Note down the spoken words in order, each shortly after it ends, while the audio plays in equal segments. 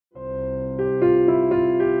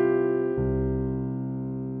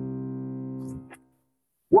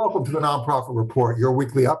Welcome to the Nonprofit Report, your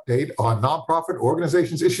weekly update on nonprofit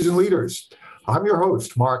organizations, issues, and leaders. I'm your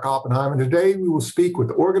host, Mark Oppenheim, and today we will speak with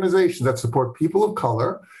organizations that support people of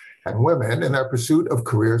color and women in their pursuit of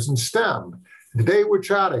careers in STEM. Today we're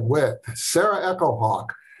chatting with Sarah EcoHawk,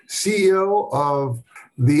 CEO of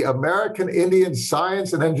the American Indian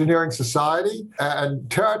Science and Engineering Society, and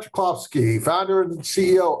Tara Chklovski, founder and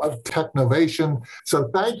CEO of Technovation. So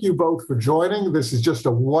thank you both for joining. This is just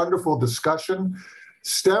a wonderful discussion.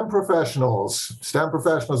 STEM professionals,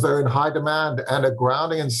 they're in high demand, and a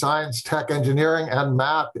grounding in science, tech, engineering, and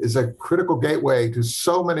math is a critical gateway to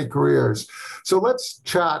so many careers. So let's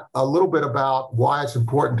chat a little bit about why it's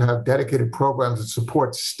important to have dedicated programs that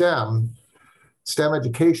support STEM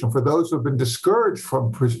education for those who have been discouraged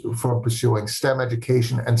from pursuing STEM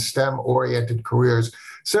education and STEM-oriented careers.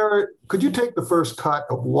 Sarah, could you take the first cut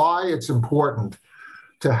of why it's important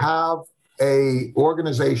to have an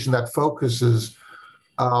organization that focuses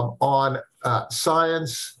on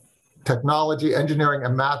science, technology, engineering,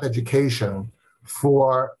 and math education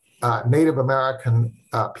for Native American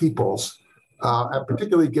peoples, and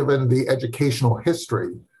particularly given the educational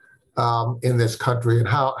history in this country and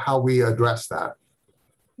how we address that?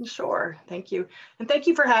 Sure, thank you. And thank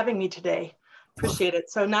you for having me today. Appreciate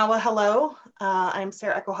it. So now, hello, I'm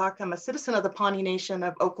Sarah EcoHawk. I'm a citizen of the Pawnee Nation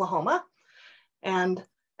of Oklahoma. And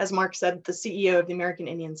as Mark said, the CEO of the American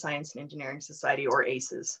Indian Science and Engineering Society, or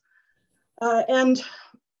ACES. And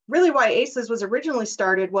really why ACES was originally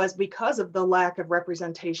started was because of the lack of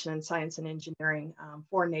representation in science and engineering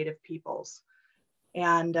for Native peoples.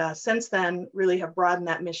 And since then, really have broadened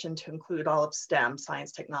that mission to include all of STEM,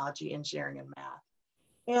 science, technology, engineering, and math.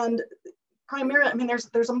 And primarily, I mean,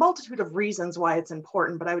 there's a multitude of reasons why it's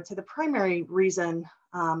important, but I would say the primary reason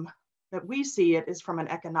that we see it is from an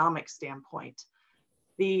economic standpoint.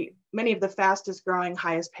 Many of the fastest growing,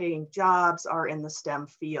 highest paying jobs are in the STEM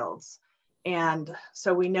fields. And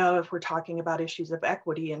so we know if we're talking about issues of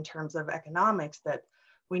equity in terms of economics, that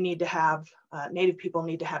we need to have, Native people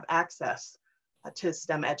need to have access to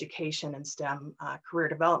STEM education and STEM career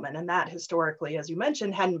development. And that historically, as you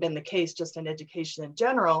mentioned, hadn't been the case just in education in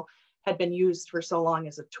general, had been used for so long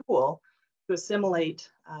as a tool to assimilate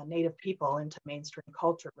Native people into mainstream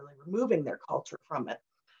culture, really removing their culture from it.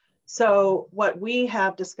 So what we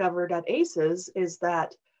have discovered at ACES is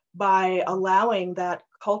that by allowing that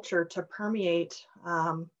culture to permeate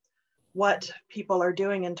what people are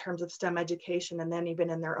doing in terms of STEM education and then even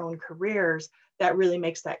in their own careers, that really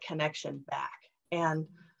makes that connection back. And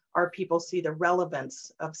our people see the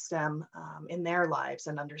relevance of STEM in their lives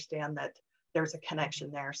and understand that there's a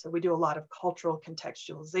connection there. So we do a lot of cultural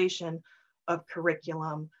contextualization of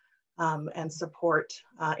curriculum and support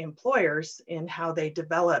employers in how they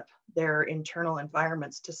develop their internal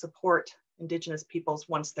environments to support Indigenous peoples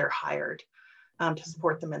once they're hired, to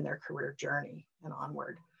support them in their career journey and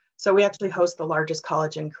onward. So we actually host the largest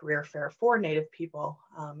college and career fair for Native people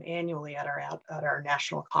annually at our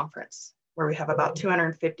national conference, where we have about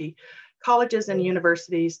 250 colleges and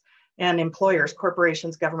universities and employers,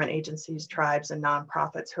 corporations, government agencies, tribes, and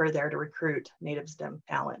nonprofits who are there to recruit Native STEM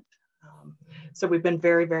talent. So we've been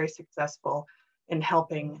very, very successful in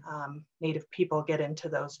helping Native people get into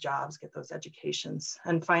those jobs, get those educations.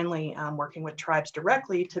 And finally, working with tribes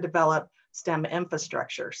directly to develop STEM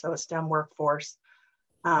infrastructure, so a STEM workforce,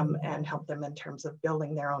 and help them in terms of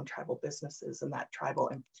building their own tribal businesses and that tribal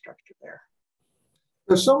infrastructure there.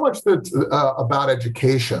 There's so much that's about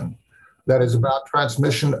education that is about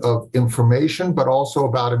transmission of information, but also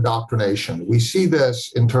about indoctrination. We see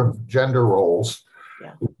this in terms of gender roles.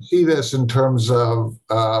 Yeah. We see this in terms of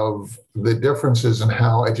the differences in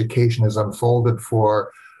how education is unfolded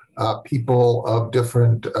for people of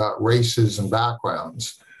different races and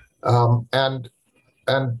backgrounds. And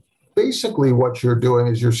basically what you're doing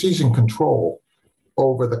is you're seizing control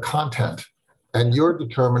over the content, and you're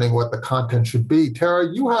determining what the content should be. Tara,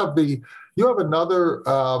 you have another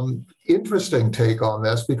interesting take on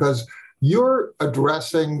this, because you're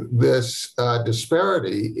addressing this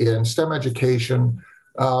disparity in STEM education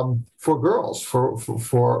for girls, for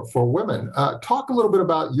women. Talk a little bit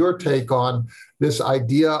about your take on this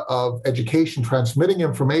idea of education transmitting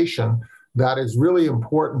information that is really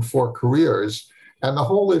important for careers, and the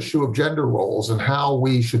whole issue of gender roles and how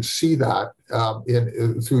we should see that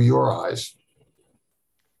through your eyes.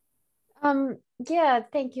 Yeah,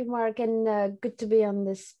 thank you, Mark, and good to be on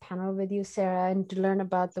this panel with you, Sarah, and to learn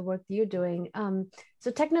about the work that you're doing.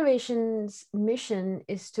 So Technovation's mission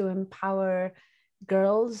is to empower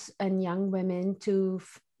girls and young women to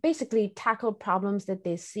basically tackle problems that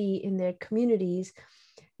they see in their communities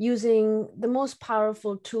using the most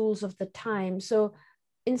powerful tools of the time. So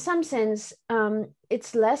in some sense,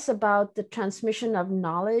 it's less about the transmission of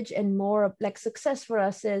knowledge and more like success for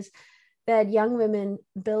us is that young women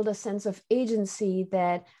build a sense of agency,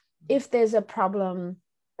 that if there's a problem,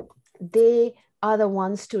 they are the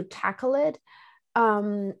ones to tackle it.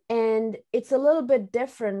 And it's a little bit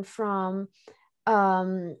different from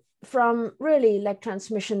really like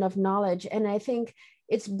transmission of knowledge. And I think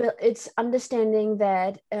it's understanding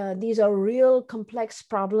that these are real complex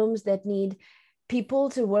problems that need people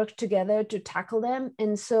to work together to tackle them.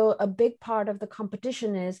 And so a big part of the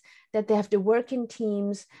competition is that they have to work in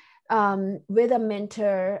teams with a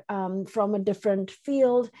mentor from a different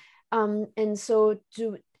field. And so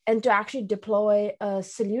to actually deploy a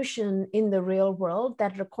solution in the real world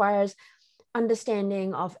that requires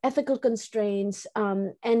understanding of ethical constraints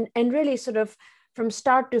and really sort of from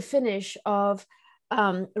start to finish of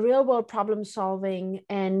real world problem solving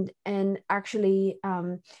and actually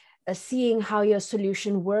seeing how your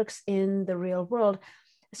solution works in the real world.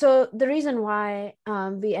 So the reason why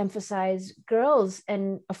we emphasize girls,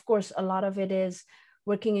 and of course a lot of it is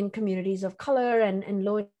working in communities of color and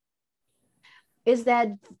low, is that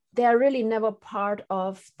they are really never part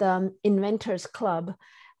of the inventors club.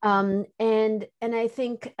 And I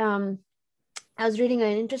think I was reading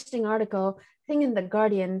an interesting article, I think in The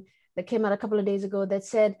Guardian, that came out a couple of days ago that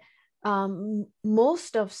said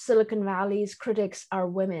most of Silicon Valley's critics are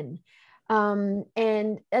women.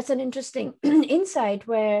 And that's an interesting insight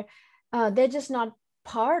where they're just not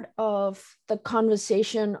part of the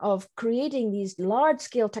conversation of creating these large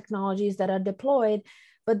scale technologies that are deployed,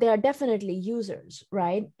 but they are definitely users,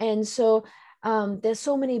 right? And so there's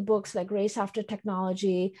so many books like Race After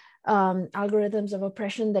Technology, Algorithms of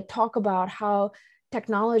Oppression, that talk about how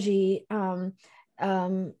technology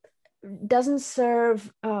doesn't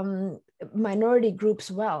serve minority groups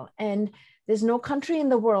well. And there's no country in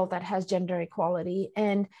the world that has gender equality.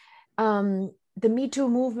 And the Me Too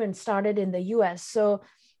movement started in the US. So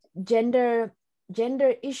gender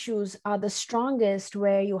issues are the strongest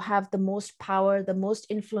where you have the most power, the most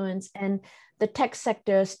influence, and the tech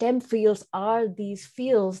sector, STEM fields are these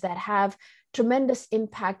fields that have tremendous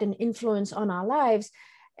impact and influence on our lives.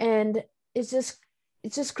 And it's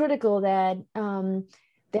just critical that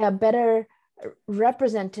they are better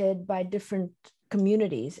represented by different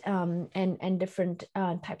communities and different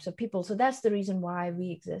types of people. So that's the reason why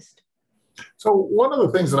we exist. So one of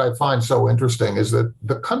the things that I find so interesting is that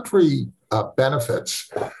the country benefits,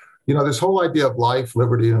 this whole idea of life,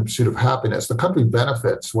 liberty, and pursuit of happiness, the country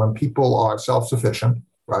benefits when people are self-sufficient,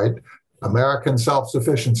 right? American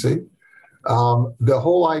self-sufficiency. The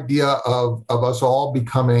whole idea of us all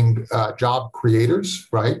becoming job creators,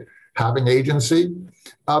 right? Having agency.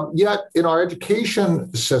 Yet in our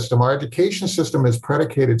education system is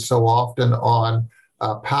predicated so often on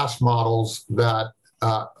past models that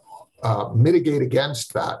mitigate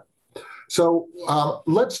against that. So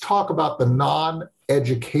let's talk about the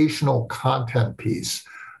non-educational content piece.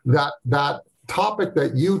 That topic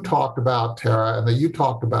that you talked about, Tara, and that you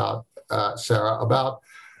talked about, Sarah, about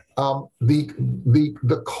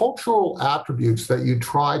the cultural attributes that you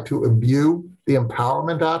try to imbue, the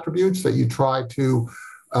empowerment attributes that you try to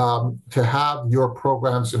have your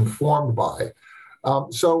programs informed by.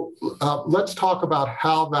 So let's talk about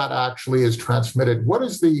how that actually is transmitted. What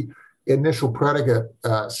is the initial predicate,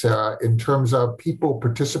 Sarah, in terms of people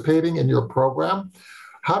participating in your program?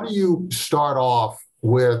 How do you start off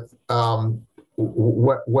with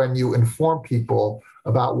when you inform people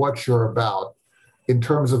about what you're about in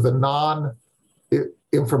terms of the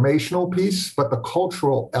non-informational piece, but the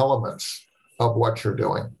cultural elements of what you're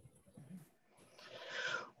doing?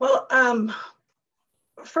 Well,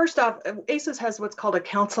 first off, ACES has what's called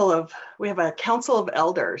we have a council of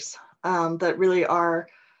elders that really are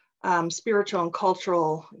spiritual and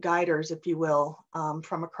cultural guiders, if you will,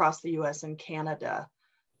 from across the US and Canada,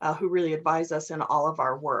 who really advise us in all of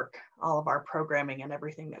our work, all of our programming and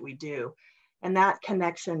everything that we do. And that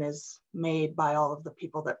connection is made by all of the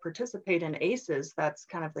people that participate in ACES. That's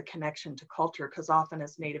kind of the connection to culture, because often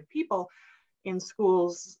as Native people in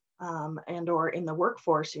schools and or in the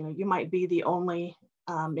workforce, you might be the only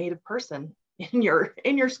Native person in your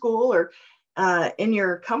school or in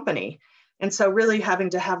your company. And so really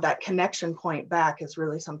having to have that connection point back is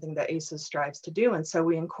really something that ACES strives to do. And so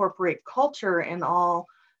we incorporate culture in all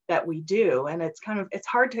that we do. And it's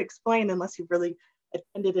hard to explain unless you've really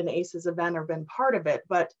attended an ACES event or been part of it.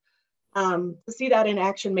 But to see that in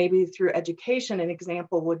action, maybe through education, an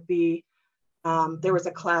example would be, there was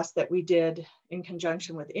a class that we did in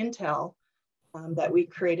conjunction with Intel that we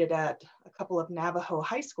created at a couple of Navajo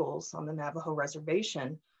high schools on the Navajo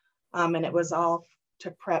reservation. And it was all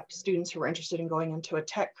to prep students who were interested in going into a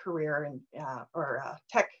tech career or a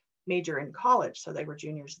tech major in college. So they were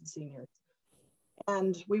juniors and seniors.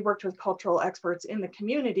 And we worked with cultural experts in the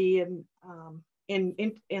community and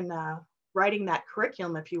in writing that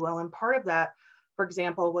curriculum, if you will. And part of that, for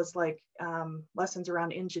example, was like lessons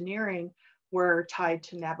around engineering were tied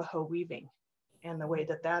to Navajo weaving and the way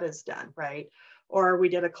that that is done, right? Or we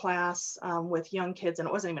did a class with young kids, and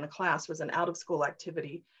it wasn't even a class, it was an out-of-school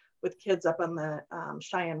activity with kids up on the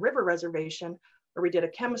Cheyenne River Reservation, where we did a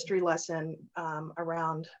chemistry lesson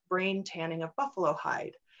around brain tanning of buffalo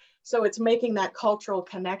hide. So it's making that cultural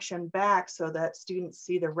connection back so that students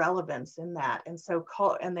see the relevance in that. And so,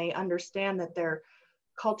 and they understand that their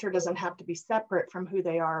culture doesn't have to be separate from who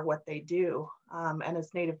they are, what they do. And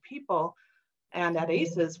as Native people, and at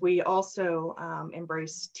ACES, we also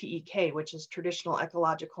embrace TEK, which is traditional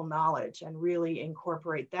ecological knowledge, and really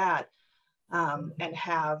incorporate that and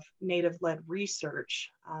have Native-led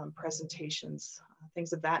research presentations,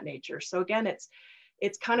 things of that nature. So again,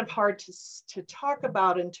 it's kind of hard to talk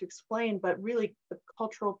about and to explain, but really the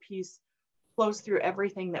cultural piece flows through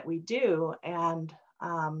everything that we do. And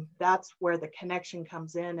that's where the connection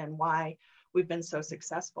comes in and why we've been so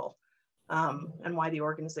successful and why the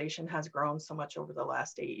organization has grown so much over the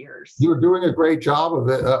last 8 years. You're doing a great job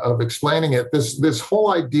of explaining it. This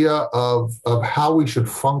whole idea of how we should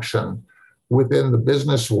function within the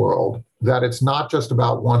business world, that it's not just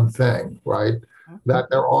about one thing, right? That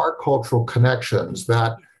there are cultural connections,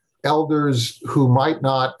 that elders who might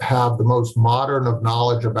not have the most modern of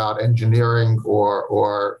knowledge about engineering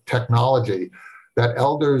or technology, that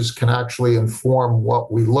elders can actually inform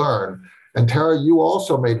what we learn. And Tara, you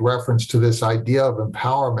also made reference to this idea of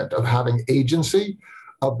empowerment, of having agency,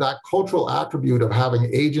 of that cultural attribute of having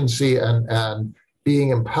agency and being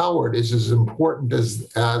empowered is as important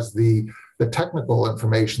as the technical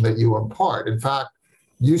information that you impart. In fact,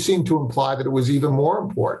 you seem to imply that it was even more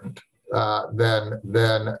important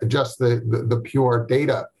than just the pure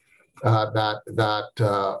data that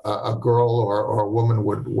a girl or a woman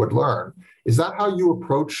would learn. Is that how you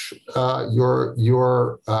approach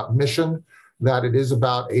your mission? That it is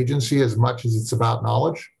about agency as much as it's about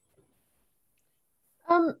knowledge?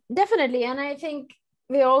 Definitely, and I think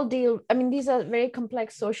we all deal. I mean, these are very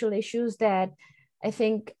complex social issues that I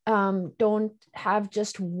think don't have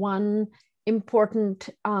just one important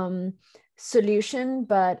solution,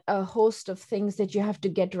 but a host of things that you have to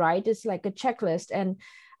get right. It's like a checklist. And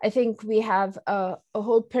I think we have a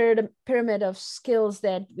whole pyramid of skills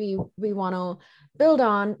that we want to build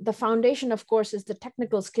on. The foundation, of course, is the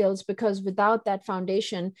technical skills, because without that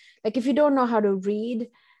foundation, like if you don't know how to read,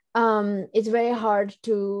 it's very hard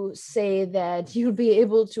to say that you'll be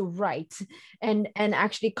able to write and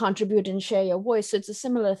actually contribute and share your voice. So it's a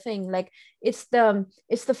similar thing. Like it's the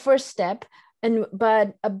first step,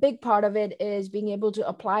 but a big part of it is being able to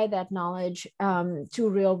apply that knowledge to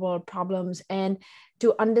real world problems and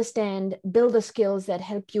to understand, build the skills that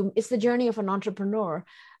help you. It's the journey of an entrepreneur,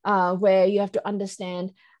 where you have to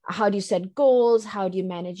understand, how do you set goals? How do you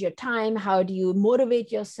manage your time? How do you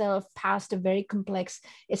motivate yourself past a very complex,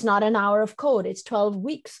 it's not an hour of code, it's 12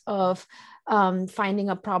 weeks of finding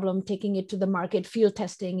a problem, taking it to the market, field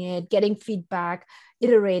testing it, getting feedback,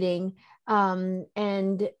 iterating,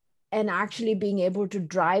 and actually being able to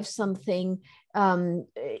drive something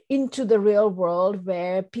into the real world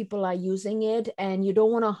where people are using it and you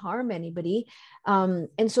don't want to harm anybody.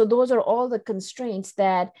 And so those are all the constraints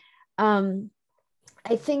that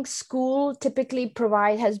I think school typically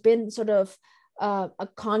has been sort of a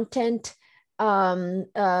content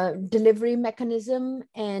delivery mechanism.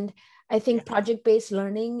 And I think project-based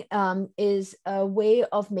learning is a way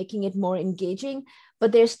of making it more engaging,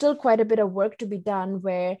 but there's still quite a bit of work to be done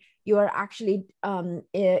where you are actually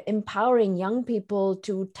empowering young people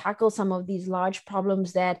to tackle some of these large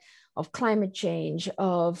problems of climate change,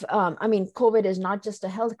 I mean, COVID is not just a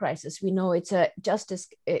health crisis. We know it's a justice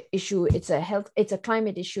issue, it's a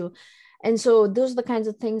climate issue. And so those are the kinds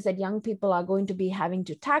of things that young people are going to be having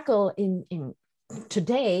to tackle in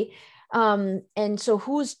today. And so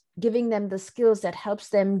who's giving them the skills that helps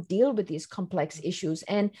them deal with these complex issues?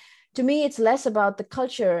 And to me, it's less about the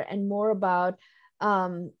culture and more about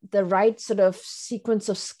the right sort of sequence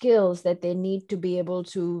of skills that they need to be able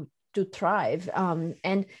to thrive.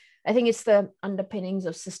 And I think it's the underpinnings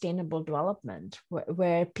of sustainable development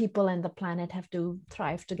where people and the planet have to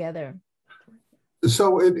thrive together.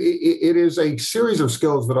 So it is a series of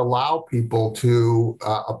skills that allow people to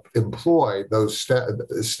employ those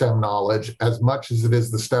STEM knowledge as much as it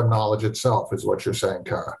is the STEM knowledge itself, is what you're saying,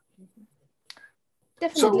 Tara.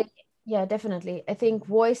 Definitely. So, Yeah, definitely. I think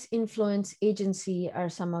voice, influence, agency are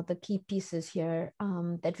some of the key pieces here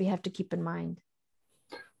that we have to keep in mind.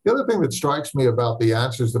 The other thing that strikes me about the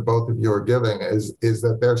answers that both of you are giving is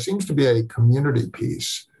that there seems to be a community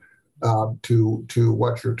piece to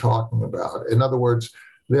what you're talking about. In other words,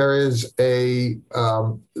 there is an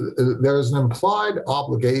implied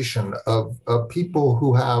obligation of people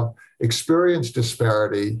who have experienced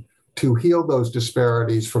disparity to heal those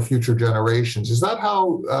disparities for future generations. Is that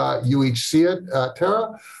how you each see it,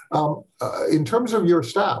 Tara? In terms of your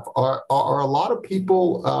staff, are a lot of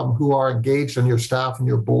people who are engaged on your staff and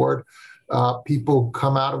your board, people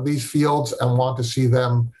come out of these fields and want to see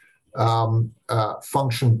them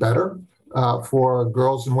function better for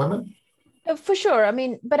girls and women? For sure. I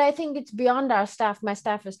mean, but I think it's beyond our staff. My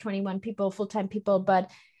staff is 21 people, full-time people, but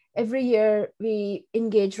every year we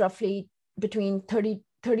engage roughly between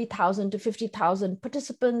 30,000 to 50,000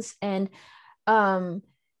 participants, and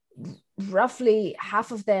roughly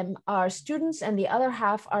half of them are students and the other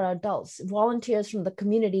half are adults, volunteers from the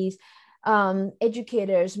communities,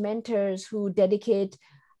 educators, mentors who dedicate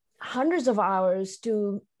hundreds of hours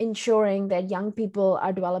to ensuring that young people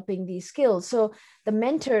are developing these skills. So the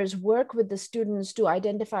mentors work with the students to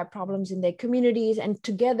identify problems in their communities, and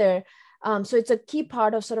together, so it's a key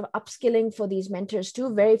part of sort of upskilling for these mentors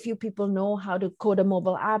too. Very few people know how to code a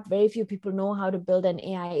mobile app. Very few people know how to build an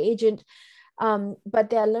AI agent,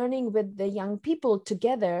 but they're learning with the young people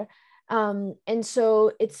together. And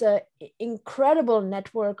so it's an incredible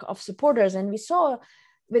network of supporters. And we saw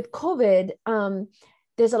with COVID,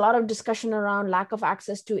 there's a lot of discussion around lack of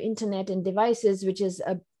access to internet and devices, which is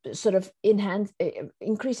a sort of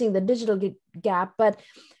increasing the digital gap. But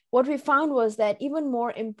what we found was that even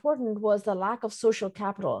more important was the lack of social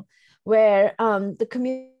capital, where the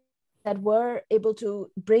community that were able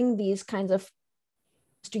to bring these kinds of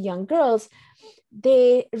to young girls,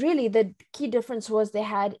 they really, the key difference was they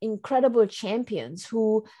had incredible champions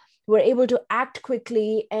who were able to act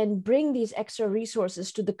quickly and bring these extra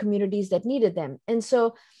resources to the communities that needed them. And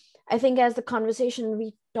so I think as the conversation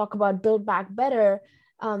we talk about Build Back Better,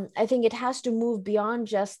 I think it has to move beyond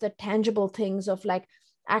just the tangible things of like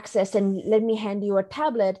access and let me hand you a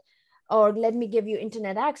tablet or let me give you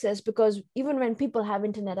internet access, because even when people have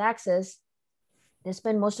internet access, they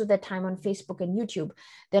spend most of their time on Facebook and YouTube.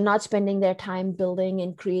 They're not spending their time building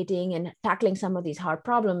and creating and tackling some of these hard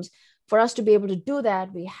problems. For us to be able to do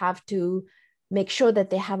that, we have to make sure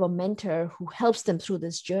that they have a mentor who helps them through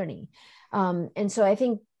this journey. And so I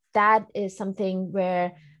think that is something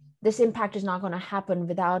where this impact is not going to happen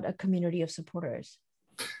without a community of supporters.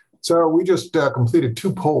 So we just completed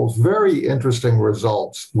 2 polls, very interesting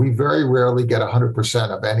results. We very rarely get 100%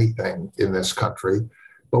 of anything in this country,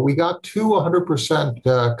 but we got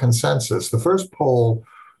 100% consensus. The first poll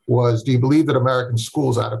was, do you believe that American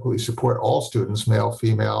schools adequately support all students, male,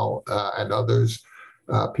 female, and others,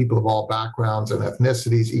 people of all backgrounds and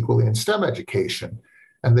ethnicities, equally in STEM education?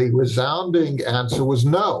 And the resounding answer was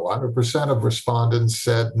no. 100% of respondents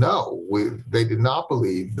said no. They did not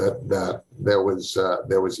believe that there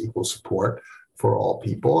was equal support for all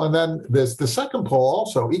people. And then there's the second poll,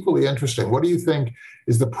 also equally interesting. What do you think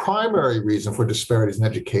is the primary reason for disparities in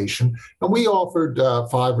education? And we offered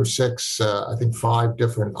 5 or 6, I think 5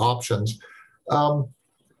 different options.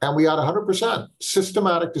 And we got 100%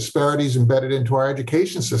 systematic disparities embedded into our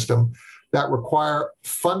education system that require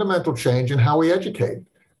fundamental change in how we educate.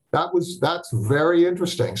 That's very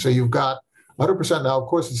interesting. So you've got 100%. Now, of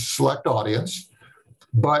course, it's a select audience,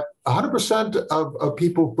 but 100% of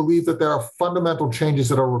people believe that there are fundamental changes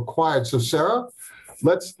that are required. So Sarah,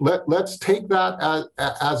 let's take that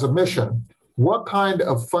as a mission. What kind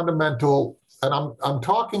of fundamental, and I'm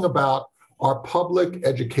talking about our public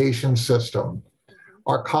education system,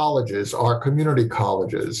 our colleges, our community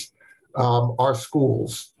colleges, our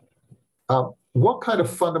schools. What kind of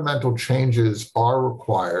fundamental changes are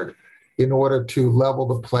required in order to level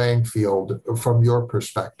the playing field from your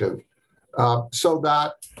perspective, so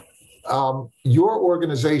that your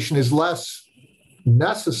organization is less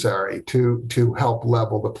necessary to help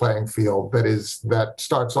level the playing field that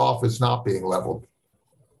starts off as not being leveled?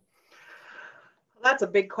 That's a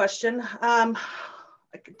big question. I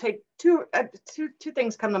could take two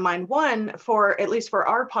things come to mind. One, at least for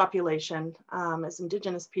our population as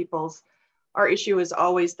Indigenous peoples, our issue is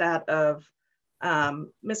always that of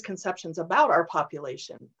misconceptions about our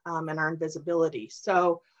population and our invisibility.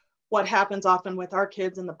 So what happens often with our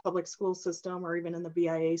kids in the public school system or even in the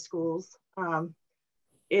BIA schools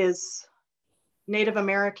is Native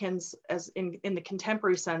Americans, as in the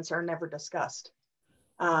contemporary sense, are never discussed.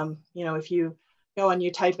 If you go and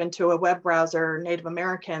you type into a web browser Native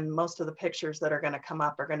American, most of the pictures that are going to come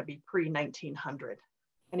up are going to be pre-1900.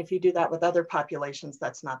 And if you do that with other populations,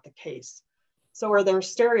 that's not the case. So are there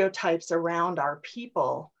stereotypes around our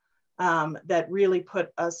people that really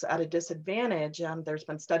put us at a disadvantage? There's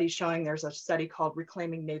been studies showing, there's a study called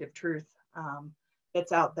Reclaiming Native Truth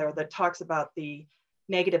that's out there that talks about the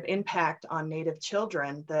negative impact on Native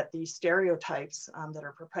children, that these stereotypes that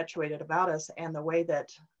are perpetuated about us and the way that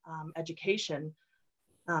education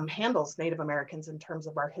handles Native Americans in terms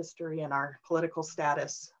of our history and our political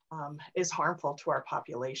status is harmful to our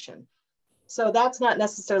population. So that's not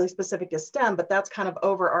necessarily specific to STEM, but that's kind of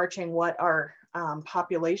overarching what our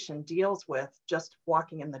population deals with just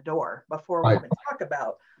walking in the door before we even talk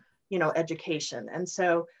about, you know, education. And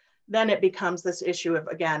so then it becomes this issue of,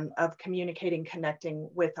 again, of communicating, connecting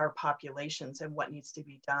with our populations and what needs to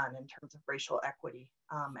be done in terms of racial equity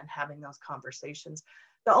and having those conversations.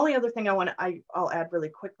 The only other thing I'll add really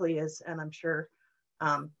quickly is, and I'm sure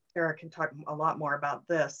Sarah can talk a lot more about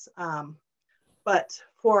this, but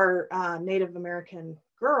for Native American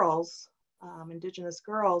girls, Indigenous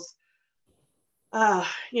girls,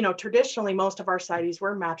 you know, traditionally most of our societies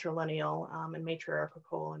were matrilineal and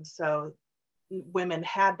matriarchal, and so women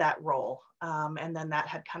had that role, and then that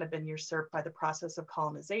had kind of been usurped by the process of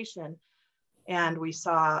colonization, and we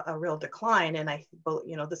saw a real decline. And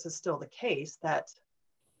you know, this is still the case that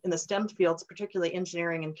in the STEM fields, particularly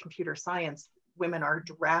engineering and computer science, women are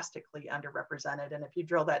drastically underrepresented. And if you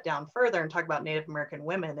drill that down further and talk about Native American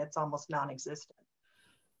women, it's almost non-existent.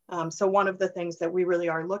 So one of the things that we really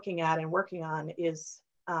are looking at and working on is,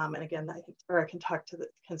 and again, I think Sarah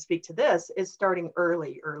can speak to this, is starting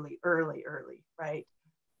early, right?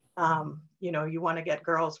 You know, you want to get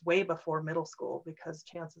girls way before middle school, because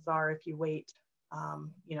chances are if you wait,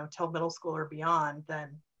 you know, till middle school or beyond,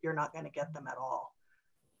 then you're not going to get them at all.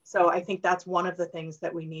 So I think that's one of the things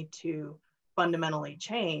that we need to fundamentally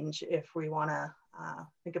change if we want to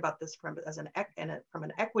think about this from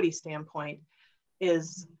an equity standpoint,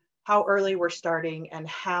 is how early we're starting and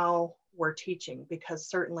how we're teaching, because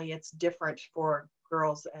certainly it's different for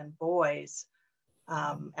girls and boys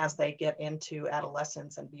as they get into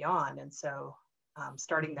adolescence and beyond. And so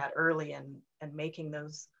starting that early and making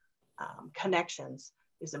those connections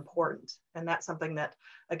is important. And that's something that,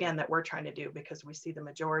 again, that we're trying to do, because we see the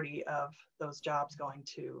majority of those jobs going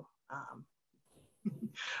to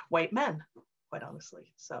white men, quite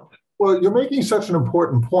honestly. So, well, you're making such an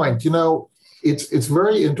important point. You know, it's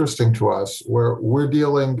very interesting to us where we're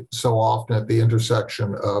dealing so often at the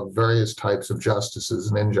intersection of various types of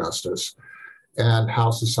justices and injustice and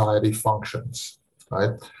how society functions,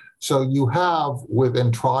 right? So you have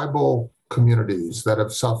within tribal communities that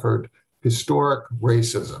have suffered historic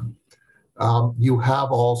racism, you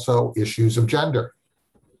have also issues of gender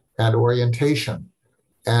and orientation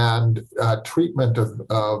and treatment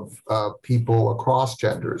of people across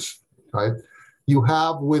genders, right? You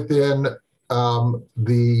have within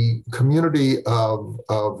the community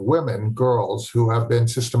of women, girls, who have been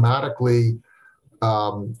systematically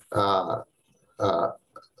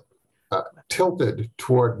tilted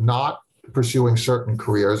toward not pursuing certain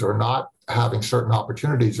careers or not having certain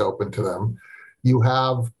opportunities open to them. You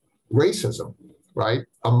have racism, right,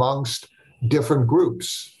 amongst different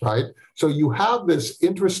groups, right? So you have this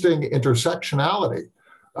interesting intersectionality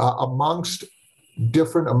amongst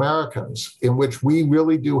different Americans in which we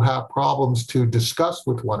really do have problems to discuss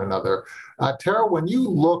with one another. Tara, when you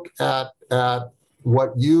look at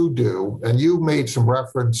what you do, and you made some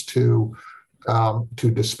reference to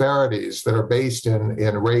disparities that are based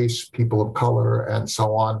in race, people of color, and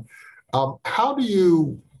so on, how do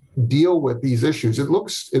you deal with these issues? It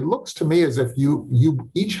looks to me as if you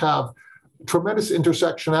each have tremendous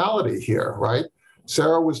intersectionality here, right?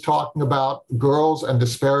 Sarah was talking about girls and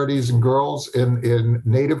disparities in girls in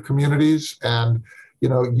Native communities, and you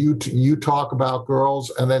know, you talk about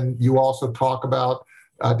girls, and then you also talk about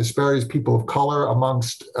disparities, people of color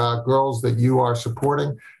amongst girls that you are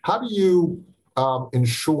supporting. How do you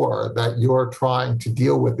ensure that you're trying to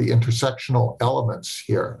deal with the intersectional elements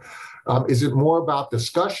here? Is it more about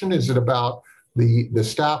discussion? Is it about the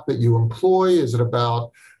staff that you employ? Is it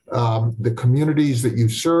about the communities that you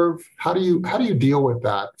serve? How do you deal with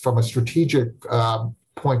that from a strategic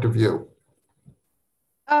point of view?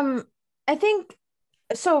 I think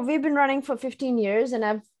so. We've been running for 15 years, and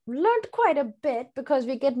I've learned quite a bit because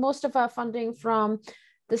we get most of our funding from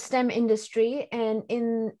the STEM industry, and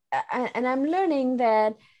I'm learning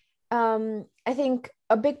that I think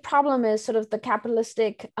a big problem is sort of the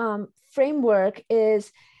capitalistic framework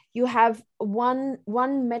is you have one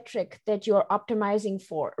metric that you're optimizing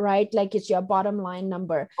for, right? Like it's your bottom line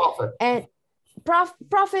number. Profit. And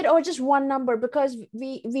profit or just one number, because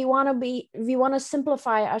we want to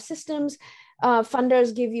simplify our systems.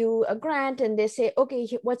 Funders give you a grant and they say, okay,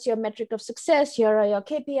 what's your metric of success? Here are your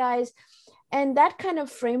KPIs. And that kind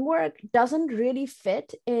of framework doesn't really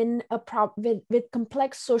fit in with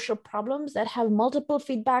complex social problems that have multiple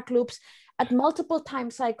feedback loops at multiple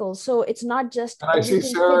time cycles. So it's not just. And I see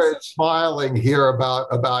Sarah is smiling here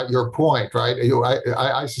about your point, right?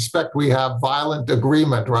 I suspect we have violent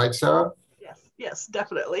agreement, right, Sarah? Yes,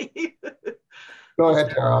 definitely. Go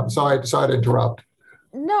ahead, Sarah. I'm sorry to interrupt.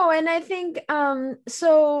 No, and I think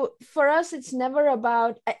so for us, it's never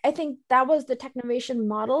about. I think that was the Technovation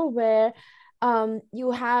model where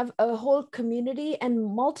you have a whole community and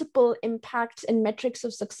multiple impacts and metrics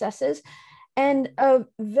of successes. And a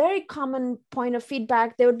very common point of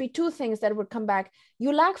feedback, there would be two things that would come back.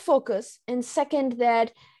 You lack focus. And second,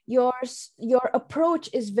 that your approach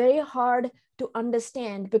is very hard to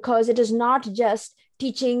understand because it is not just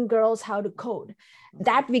teaching girls how to code.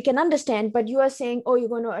 That we can understand, but you are saying, oh, you're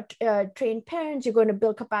going to train parents, you're going to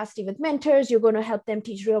build capacity with mentors, you're going to help them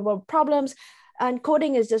teach real world problems. And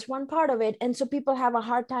coding is just one part of it. And so people have a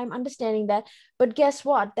hard time understanding that. But guess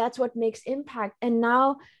what? That's what makes impact. And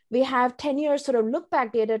now we have 10 years sort of look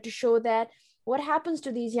back data to show that what happens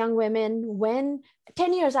to these young women when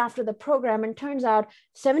 10 years after the program, and turns out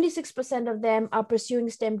 76% of them are pursuing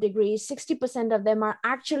STEM degrees, 60% of them are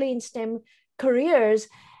actually in STEM careers,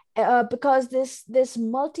 because this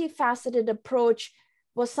multifaceted approach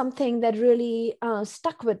was something that really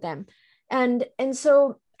stuck with them. And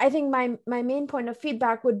so I think my main point of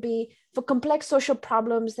feedback would be for complex social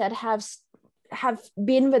problems that have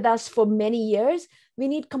been with us for many years, we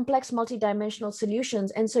need complex multidimensional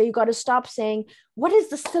solutions. And so you got to stop saying, what is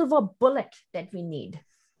the silver bullet that we need?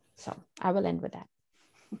 So I will end with that.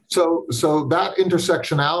 So that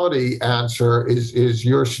intersectionality answer is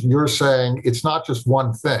you're saying it's not just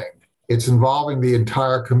one thing, it's involving the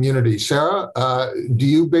entire community. Sarah, do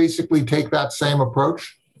you basically take that same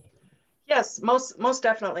approach? Yes, most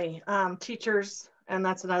definitely. Teachers, and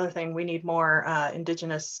that's another thing, we need more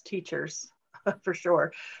Indigenous teachers for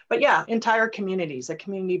sure. But yeah, entire communities, a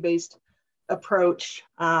community-based approach.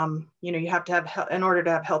 You have to have, in order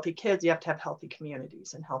to have healthy kids, you have to have healthy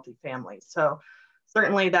communities and healthy families. So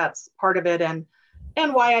certainly that's part of it. And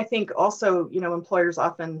why I think also, employers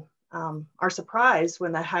often are surprised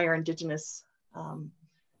when they hire Indigenous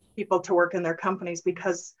people to work in their companies,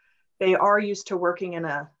 because they are used to working in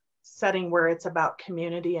a setting where it's about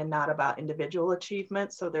community and not about individual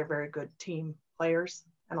achievement. So they're very good team players,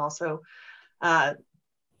 and also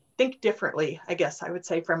think differently, I guess I would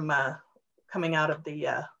say, from coming out of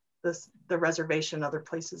the reservation, other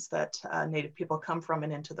places that Native people come from,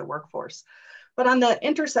 and into the workforce. But on the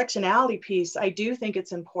intersectionality piece, I do think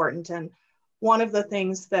it's important. And one of the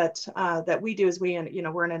things that we do is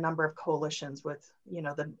we're in a number of coalitions with,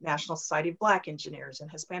 the National Society of Black Engineers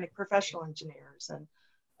and Hispanic Professional Engineers and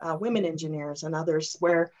women engineers and others,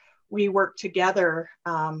 where we work together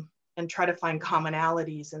and try to find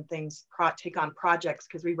commonalities and things, take on projects,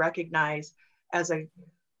 because we recognize as a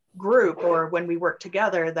group, or when we work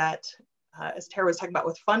together, that as Tara was talking about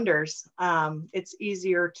with funders, it's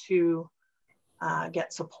easier to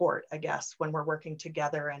get support, I guess, when we're working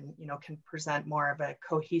together and, can present more of a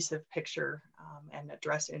cohesive picture and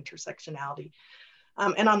address intersectionality.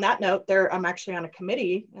 And on that note, I'm actually on a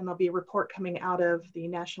committee, and there'll be a report coming out of the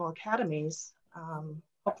National Academies,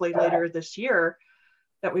 hopefully later this year,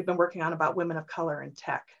 that we've been working on about women of color in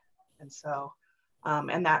tech. And so,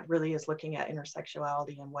 and that really is looking at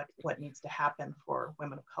intersectionality and what needs to happen for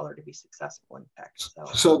women of color to be successful in tech.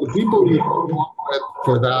 So the people you work with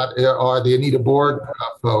for that are the Anita Board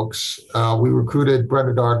folks. We recruited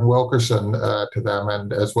Brenda Darden Wilkerson to them,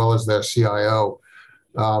 and as well as their CIO.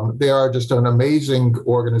 They are just an amazing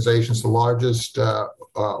organization. It's the largest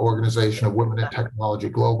organization of women in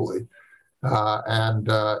technology globally. And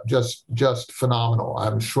just phenomenal.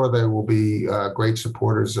 I'm sure they will be great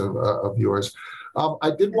supporters of yours.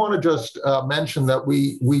 I did want to just mention that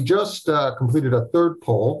we just completed a third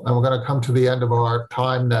poll, and we're going to come to the end of our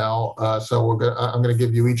time now. So I'm going to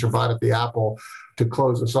give you each a bite at the apple to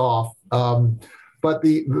close us off. But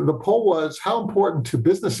the poll was, how important to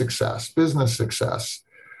business success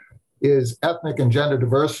is ethnic and gender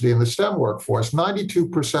diversity in the STEM workforce?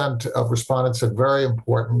 92% of respondents said very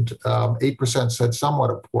important, 8% said somewhat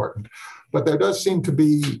important, but there does seem to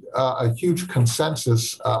be a huge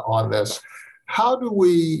consensus on this. How do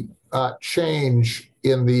we change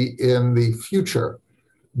in the future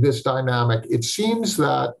this dynamic? It seems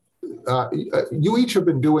that you each have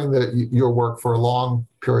been doing your work for a long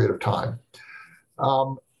period of time.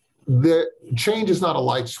 the change is not a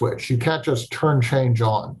light switch. You can't just turn change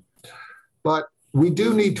on. But we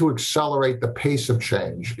do need to accelerate the pace of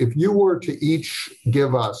change. If you were to each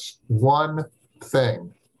give us one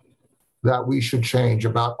thing that we should change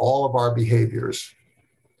about all of our behaviors,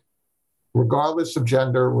 regardless of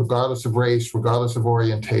gender, regardless of race, regardless of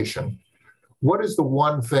orientation, what is the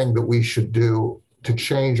one thing that we should do to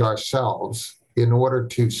change ourselves in order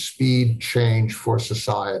to speed change for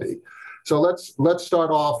society? So let's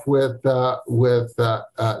start off with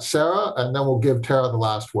Sarah, and then we'll give Tara the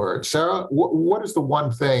last word. Sarah, what is the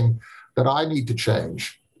one thing that I need to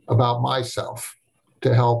change about myself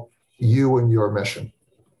to help you in your mission?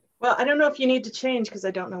 Well, I don't know if you need to change because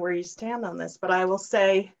I don't know where you stand on this, but I will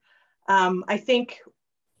say, I think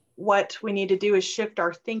what we need to do is shift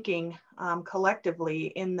our thinking collectively,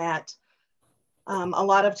 in that a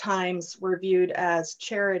lot of times we're viewed as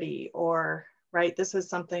charity, or, right, this is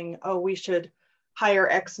something, oh, we should hire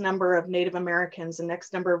X number of Native Americans and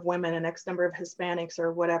X number of women and X number of Hispanics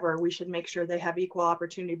or whatever. We should make sure they have equal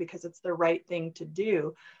opportunity because it's the right thing to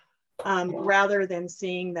do, rather than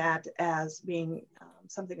seeing that as being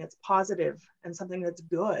something that's positive and something that's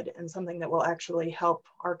good and something that will actually help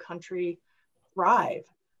our country thrive.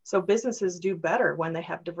 So businesses do better when they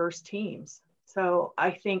have diverse teams. So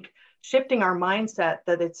I think shifting our mindset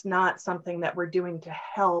that it's not something that we're doing to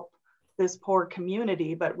help this poor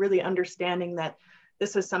community, but really understanding that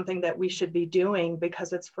this is something that we should be doing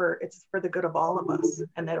because it's for the good of all of us,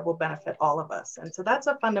 and that it will benefit all of us. And so that's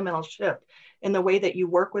a fundamental shift in the way that you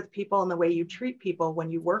work with people and the way you treat people when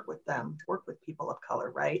you work with them, work with people of color,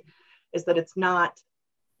 right? Is that it's not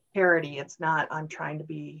parity. It's not, I'm trying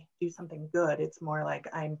to do something good. It's more like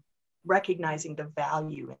I'm recognizing the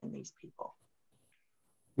value in these people.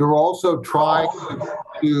 You're also trying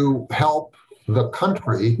to help the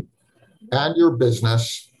country and your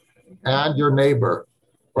business and your neighbor,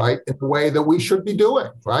 right, in the way that we should be doing,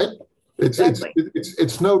 right?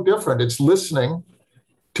 It's no different. It's listening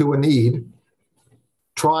to a need,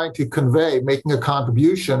 trying to convey, making a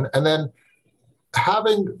contribution, and then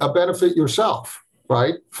having a benefit yourself,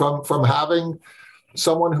 right? From having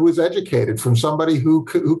someone who is educated, from somebody who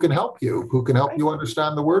can help you, you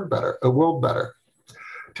understand the world better.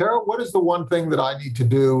 Tara, what is the one thing that I need to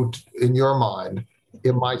do in your mind,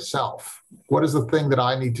 in myself? What is the thing that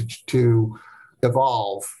I need to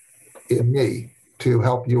evolve in me to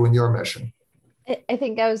help you in your mission? I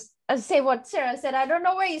think I was say what Sarah said. I don't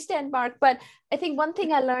know where you stand, Mark, but I think one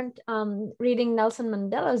thing I learned reading Nelson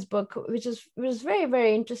Mandela's book, which was very,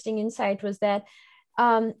 very interesting insight, was that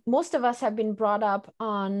most of us have been brought up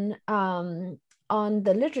on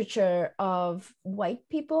the literature of white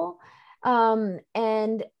people,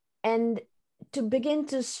 and to begin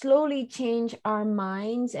to slowly change our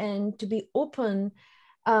minds and to be open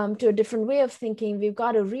to a different way of thinking, we've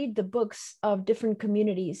got to read the books of different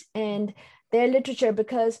communities and their literature,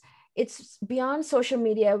 because it's beyond social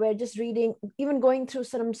media. We're just reading, even going through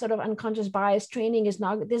some sort of unconscious bias training is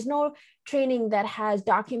not, there's no training that has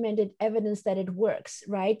documented evidence that it works,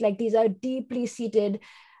 right? Like, these are deeply seated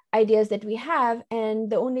ideas that we have, and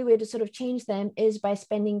the only way to sort of change them is by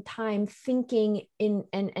spending time thinking in,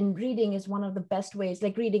 and reading is one of the best ways,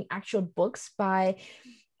 like reading actual books by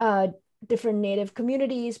different Native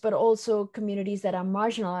communities, but also communities that are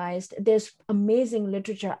marginalized. There's amazing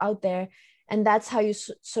literature out there, and that's how you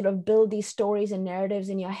sort of build these stories and narratives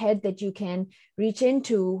in your head that you can reach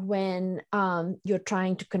into when you're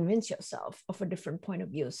trying to convince yourself of a different point of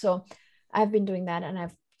view. So I've been doing that, and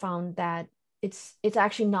I've found that it's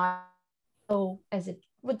actually not so as it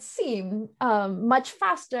would seem, much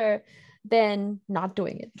faster than not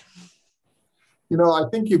doing it. You know, I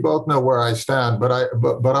think you both know where I stand, but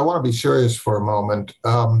I want to be serious for a moment.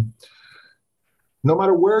 No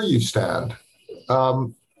matter where you stand,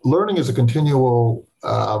 learning is a continual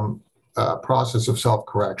process of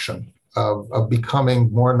self-correction, of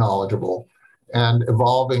becoming more knowledgeable and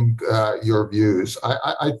evolving your views.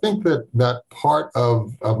 I think that part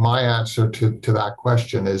of my answer to that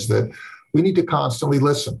question is that we need to constantly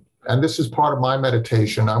listen. And this is part of my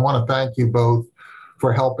meditation. I want to thank you both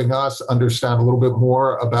for helping us understand a little bit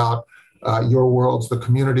more about your worlds, the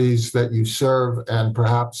communities that you serve, and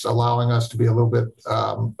perhaps allowing us to be a little bit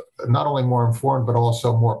not only more informed, but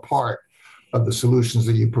also more part of the solutions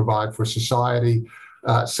that you provide for society.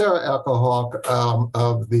 Sarah EcoHawk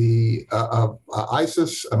of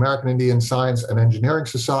ISIS, American Indian Science and Engineering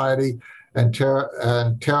Society, and Tara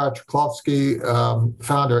Chklovski,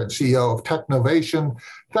 founder and CEO of Technovation.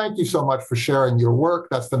 Thank you so much for sharing your work.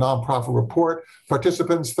 That's the Nonprofit Report.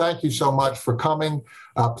 Participants, thank you so much for coming.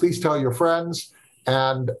 Please tell your friends.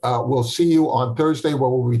 And we'll see you on Thursday, where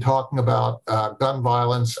we'll be talking about gun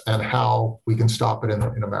violence and how we can stop it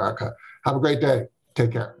in America. Have a great day.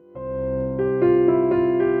 Take care.